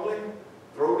wrongly,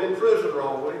 thrown in prison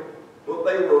wrongly, but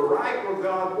they were right where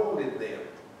God wanted them.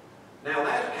 Now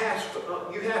that has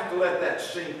to, you have to let that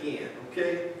sink in,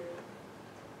 okay?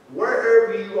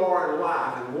 Wherever you are in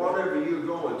life and whatever you're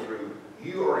going through,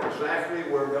 you are exactly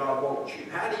where God wants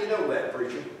you. How do you know that,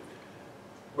 preacher?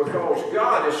 Because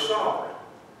God is sovereign.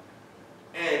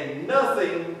 And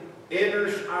nothing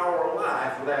enters our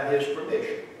life without his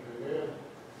permission. Amen.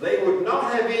 They would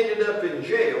not have ended up in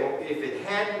jail if it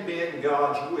hadn't been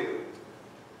God's will.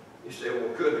 You say, well,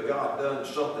 could have God done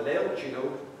something else, you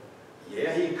know?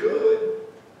 Yeah, he could.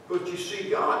 But you see,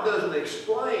 God doesn't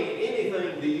explain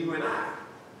anything to you and I.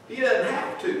 He doesn't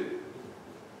have to.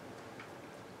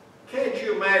 Can't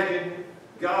you imagine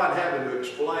God having to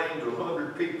explain to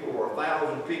 100 people or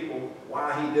 1,000 people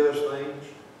why He does things?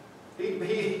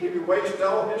 He'd waste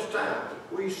all His time.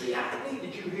 Well, you see, I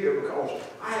needed you here because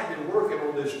I have been working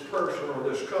on this person or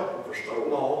this couple for so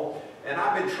long, and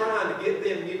I've been trying to get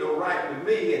them, right with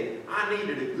me, and I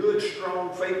needed a good,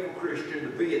 strong, faithful Christian to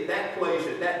be at that place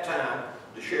at that time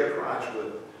to share Christ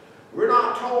with them. We're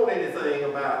not told anything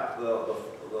about the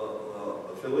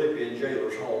Philippian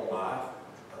jailer's home life.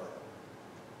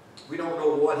 We don't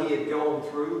know what he had gone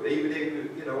through, even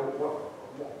if,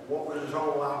 what was his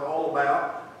home life all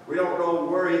about. We don't know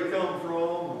where he come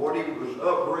from, what his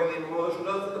upbringing was,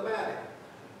 nothing about it.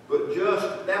 But just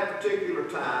at that particular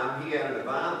time, he had a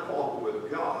divine appointment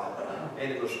with God,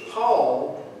 and it was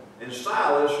Paul and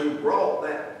Silas who brought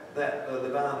that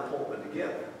divine appointment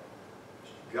together.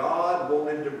 God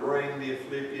wanted to bring the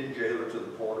Philippian jailer to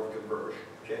the point of conversion.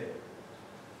 Okay?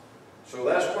 So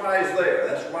that's why he's there.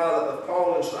 That's why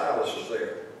Paul and Silas is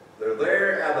there. They're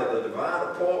there out of the divine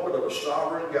appointment of a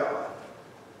sovereign God.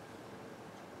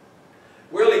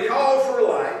 Well, he called for a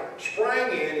light,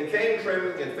 sprang in, and came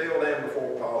trembling and fell down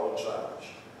before Paul and Silas.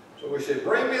 So he said,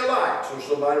 "Bring me a light." So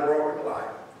somebody brought him a light.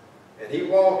 And he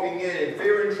walking in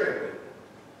fear and trembling.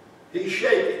 He's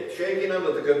shaking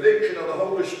under the conviction of the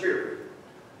Holy Spirit.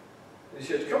 He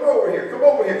says, "Come over here, come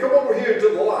over here, come over here to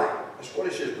the light." That's what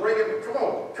he says. Bring him, come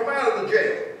on, come out of the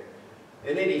jail.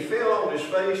 And then he fell on his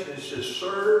face and he says,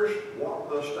 "Sirs, what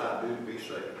must I do to be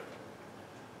saved?"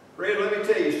 Friend, let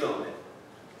me tell you something.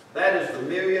 That is the $1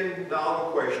 million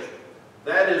question.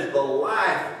 That is the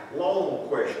lifelong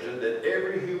question that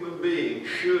every human being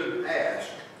should ask.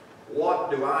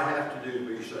 What do I have to do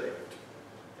to be saved?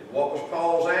 And what was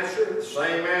Paul's answer? The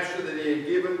same answer that he had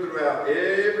given throughout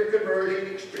every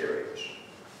conversion experience.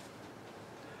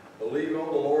 Believe on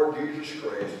the Lord Jesus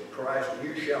Christ, and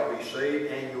you shall be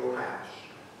saved and your house.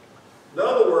 In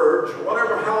other words,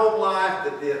 whatever home life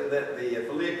that the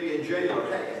Philippian jailer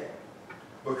had,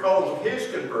 because of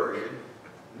his conversion,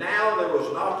 now there was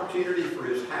an opportunity for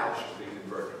his house to be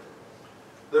converted.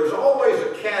 There's always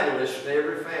a catalyst in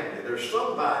every family. There's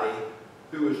somebody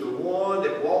who is the one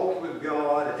that walks with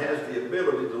God and has the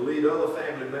ability to lead other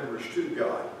family members to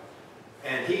God.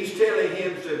 And he's telling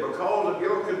him, said, because of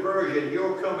your conversion,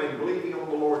 you're coming believing on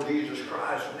the Lord Jesus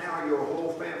Christ. Now your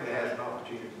whole family has an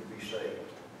opportunity to be saved.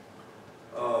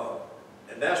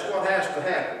 And that's what has to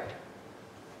happen.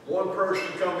 One person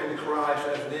coming to Christ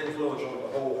has an influence on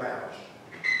the whole house.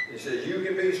 He says, you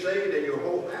can be saved and your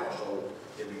whole household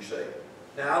can be saved.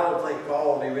 Now, I don't think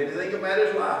Paul knew anything about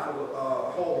his life,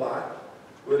 home life,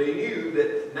 but he knew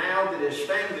that now that his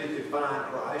family could find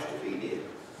Christ if he did.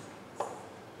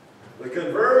 The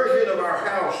conversion of our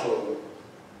household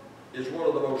is one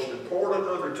of the most important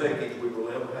undertakings we will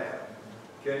ever have.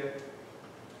 Okay?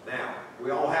 Now,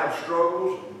 we all have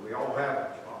struggles, and we all have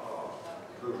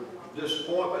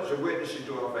disappointments and witnessing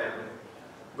to our family.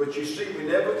 But you see, we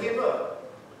never give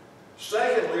up.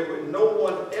 Secondly, no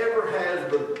one ever has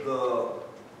the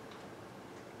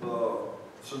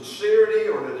sincerity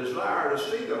or the desire to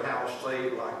see the house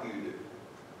saved like you do.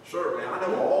 Certainly, I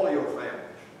know all of your families.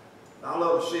 I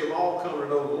love to see them all come to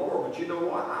know the Lord, but you know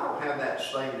what? I don't have that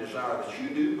same desire that you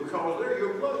do because they're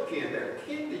your blood kin. They're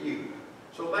kin to you.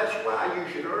 So that's why you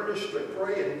should earnestly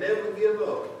pray and never give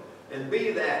up and be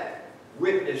that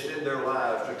witness in their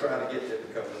lives to try to get them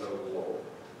to come to know the Lord.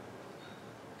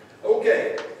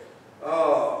 Okay.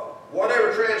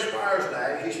 Whatever transpires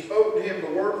now, he spoke to him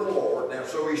the word of the Lord. Now,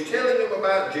 so he's telling him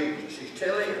about Jesus. He's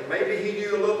telling him, maybe he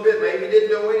knew a little bit, maybe he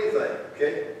didn't know anything,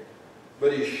 okay?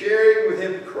 But he's sharing with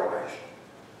him Christ.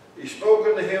 He's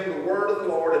spoken to him the word of the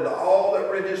Lord and to all that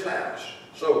were in his house.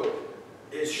 So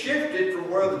it's shifted from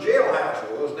where the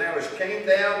jailhouse was. Now it's came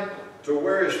down to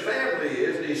where his family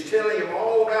is, and he's telling him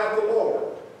all about the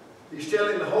Lord. He's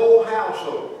telling the whole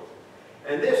household.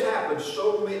 And this happens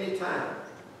so many times.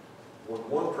 When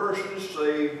one person is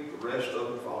saved, the rest of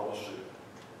them follow suit.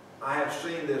 I have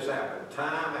seen this happen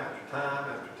time after time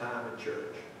after time in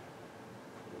church.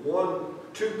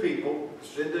 Two people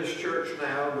in this church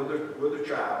now with a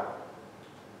child.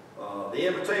 The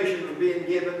invitation was being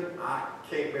given, I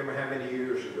can't remember how many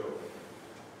years ago.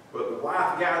 But the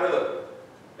wife got up,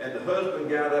 and the husband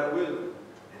got up with him.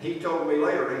 And he told me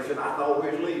later, he said, I thought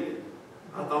we was leaving.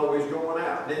 I thought we was going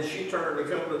out. And then she turned to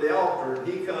come to the altar, and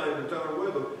he came and turned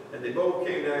with them. And they both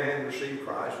came down and received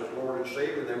Christ as Lord and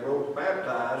Savior. They were both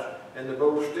baptized, and they're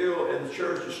both still, and the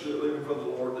church is still living for the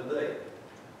Lord today.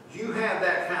 You have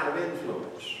that kind of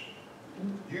influence.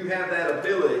 You have that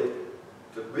ability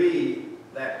to be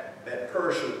that that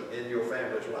person in your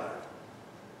family's life.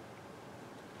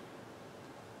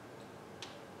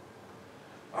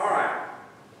 All right.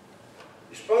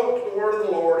 He spoke the word of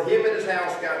the Lord. Him and his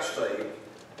house got saved.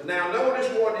 And now notice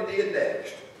what he did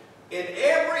next. In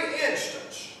every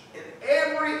instance,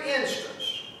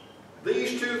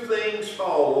 these two things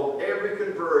followed every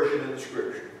conversion in the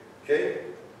Scripture. Okay?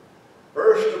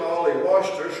 First of all, he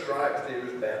washed their stripes and he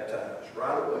was baptized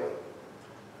right away.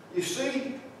 You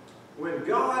see, when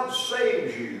God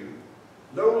saves you,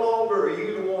 no longer are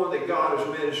you the one that God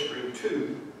is ministering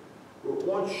to, but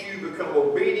once you become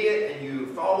obedient and you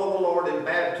follow the Lord in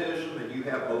baptism and you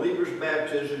have believer's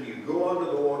baptism, you go under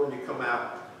the water and you come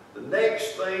out, the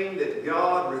next thing that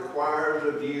God requires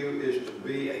of you is to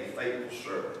be a faithful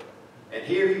servant. And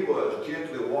here he was,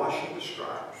 gently washing the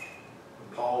stripes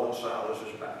from Paul and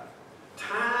Silas's back.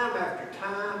 Time after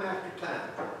time after time.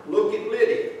 Look at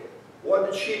Lydia.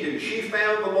 What did she do? She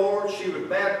found the Lord. She was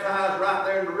baptized right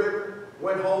there in the river,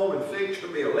 went home and fixed a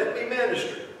meal. Let me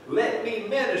minister. Let me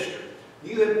minister.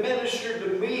 You have ministered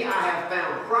to me. I have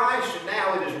found Christ, and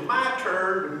now it is my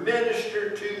turn to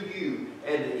minister to you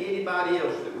and to anybody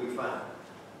else that we find.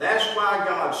 That's why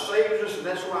God saves us, and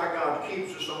that's why God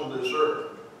keeps us on this earth.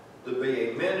 To be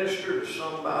a minister to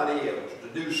somebody else. To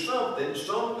do something,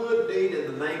 some good deed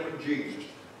in the name of Jesus.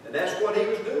 And that's what he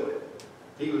was doing.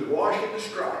 He was washing the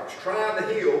stripes, trying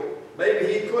to heal.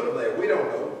 Maybe he put them there. We don't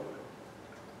know.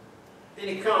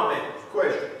 Any comments,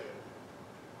 questions?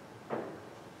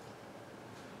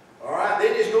 All right,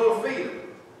 then he's going to feed them.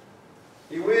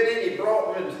 He went in, he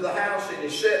brought them into the house, and he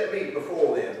set meat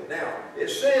before them. Now, it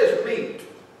says meat.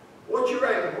 What you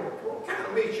reckon? What kind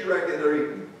of meat you reckon they're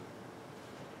eating?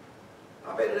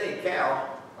 I bet it ain't cow.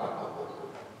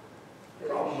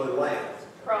 Probably lamb.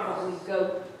 Probably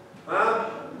goat. Huh?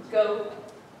 Goat.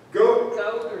 Goat?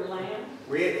 Goat or lamb.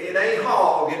 It ain't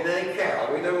hog, it ain't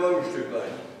cow. We know those two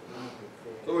things.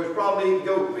 So it's probably eating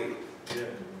goat meat. Yeah.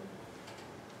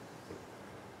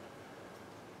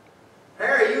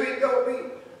 Harry, you eat goat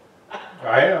meat?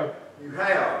 I have. You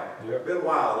have? Yep. Been a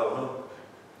while though, huh?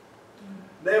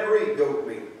 Never eat goat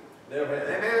meat. Never.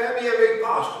 Have you ever eat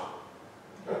pasta?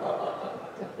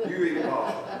 You eat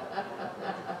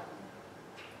pasta.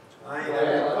 I ain't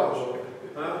never eat pasta.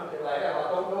 Huh? I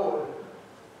don't know.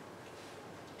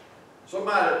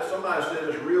 Somebody said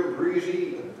it's real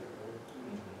greasy.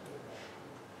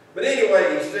 But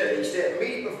anyway, he set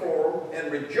meat before him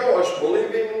and rejoiced,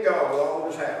 believing in God with all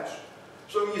his house.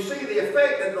 So you see the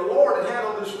effect that the Lord had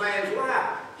on this man's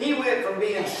life. He went from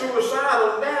being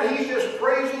suicidal to now he's just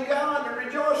praising God and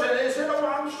rejoicing. And he said, oh,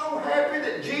 I'm so happy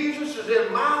that Jesus is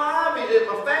in my life. He's in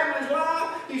my family's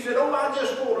life. He said, oh, I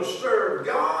just want to serve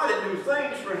God and do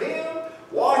things for him.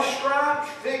 Wash stripes,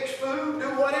 fix food, do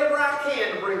whatever I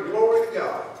can to bring glory to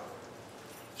God.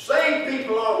 Saved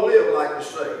people ought to live like the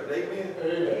saved. Amen?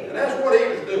 Amen. And that's what he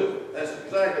was doing. That's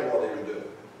exactly what he was doing.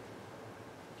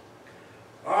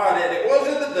 All right, and it was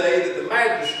in the day that the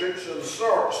magistrates of the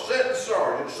sent the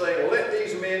sergeant, saying, let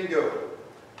these men go.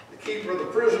 The keeper of the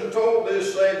prison told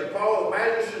this, saying to Paul, the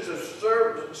magistrates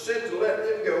have sent to let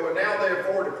them go, and now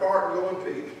therefore depart and go in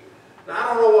peace. Now,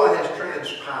 I don't know what has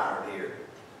transpired here,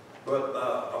 but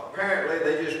apparently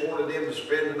they just wanted them to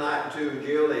spend the night or two in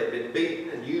jail. They had been beaten,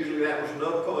 and usually that was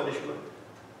enough punishment,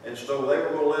 and so they were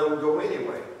going to let them go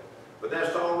anyway. But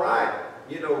that's all right.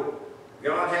 You know,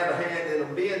 God had a hand in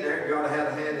them being there. God had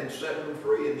a hand in setting them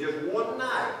free. And just one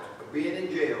night of being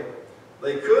in jail,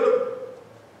 they could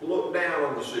have looked down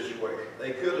on the situation.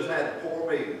 They could have had poor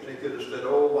meetings. They could have said,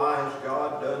 oh, why has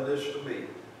God done this to me?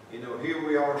 You know, here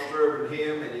we are serving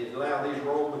him, and he's allowed these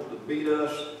Romans to beat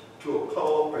us to a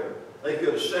pulp. And they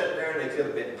could have sat there, and they could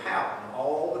have been pouting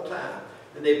all the time.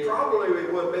 And they probably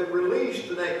would have been released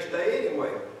the next day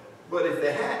anyway. But if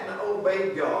they hadn't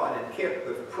obeyed God and kept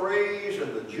the praise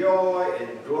and the joy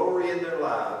and glory in their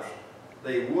lives,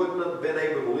 they wouldn't have been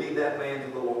able to lead that man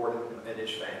to the Lord and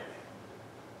his family.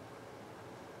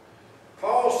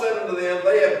 Paul said unto them,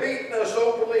 they have beaten us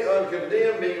openly,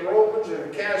 uncondemned, being Romans, and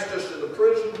have cast us into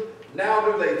prison.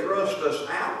 Now do they thrust us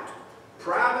out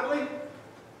privately?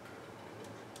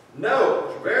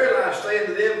 No, verily I say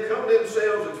unto them, come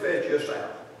themselves and fetch us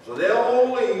out. So they'll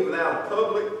all leave without a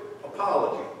public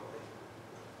apology.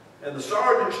 And the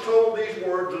sergeants told these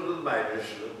words unto the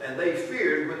magistrates, and they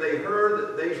feared when they heard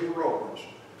that these were Romans.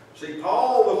 See,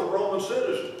 Paul was a Roman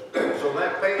citizen, so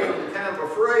that made them kind of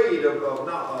afraid of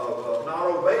not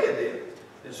obeying them.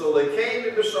 And so they came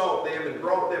and besought them and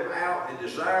brought them out and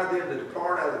desired them to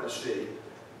depart out of the city.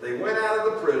 They went out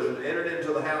of the prison, entered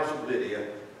into the house of Lydia,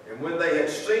 and when they had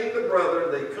seen the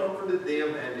brethren, they comforted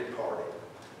them and departed.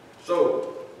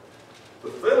 So, The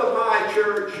Philippi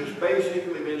church has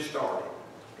basically been started.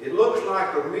 It looks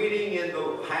like a meeting in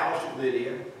the house of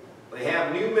Lydia. They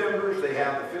have new members. They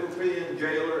have the Philippian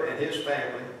jailer and his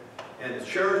family. And the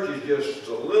church is just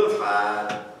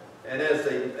solidified. And as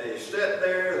they sat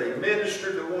there, they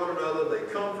ministered to one another.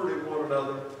 They comforted one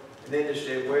another. And then they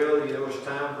said, well, you know, it's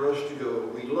time for us to go.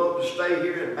 We'd love to stay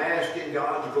here and bask in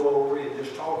God's glory and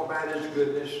just talk about His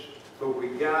goodness. But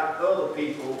we've got other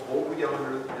people over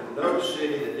yonder in another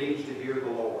city that needs to hear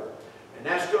the Lord. And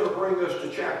that's going to bring us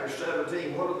to chapter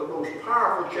 17, one of the most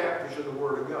powerful chapters in the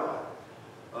Word of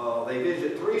God. They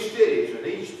visit 3 cities, and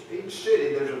each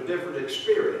city there's a different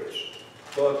experience.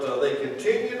 But they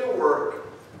continue to work,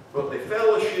 but they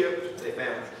fellowshiped, they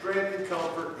found strength and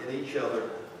comfort in each other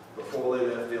before they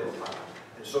left Philippi.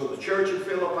 And so the church in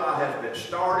Philippi has been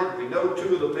started. We know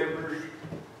 2 of the members,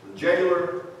 the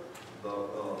jailer, the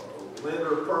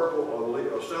lender of purple,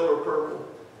 or seller of purple.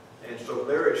 And so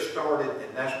there it started,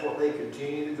 and that's what they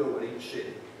continue to go in each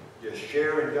city. Just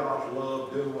sharing God's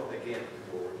love, doing what they can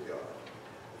for the glory of God.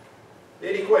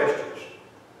 Any questions?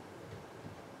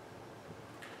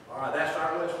 All right, that's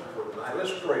our lesson for tonight.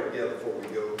 Let's pray together before we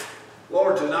go.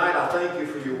 Lord, tonight I thank you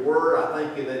for your word. I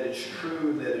thank you that it's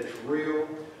true, that it's real.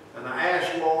 And I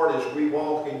ask, Lord, as we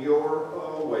walk in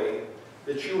your way,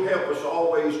 that you help us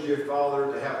always, dear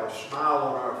Father, to have a smile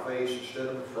on our face instead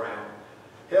of a frown.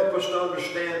 Help us to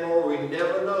understand, Lord, we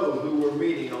never know who we're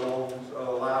meeting along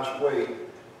life's way.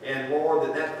 And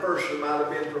Lord, that person might have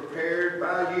been prepared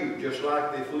by you, just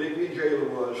like the Philippian jailer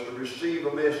was, to receive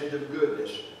a message of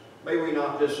goodness. May we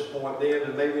not disappoint them,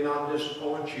 and may we not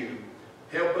disappoint you.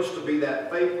 Help us to be that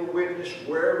faithful witness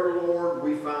wherever, Lord,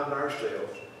 we find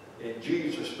ourselves. In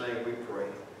Jesus' name we pray.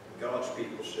 God's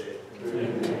people said,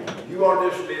 Amen. You are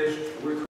dismissed.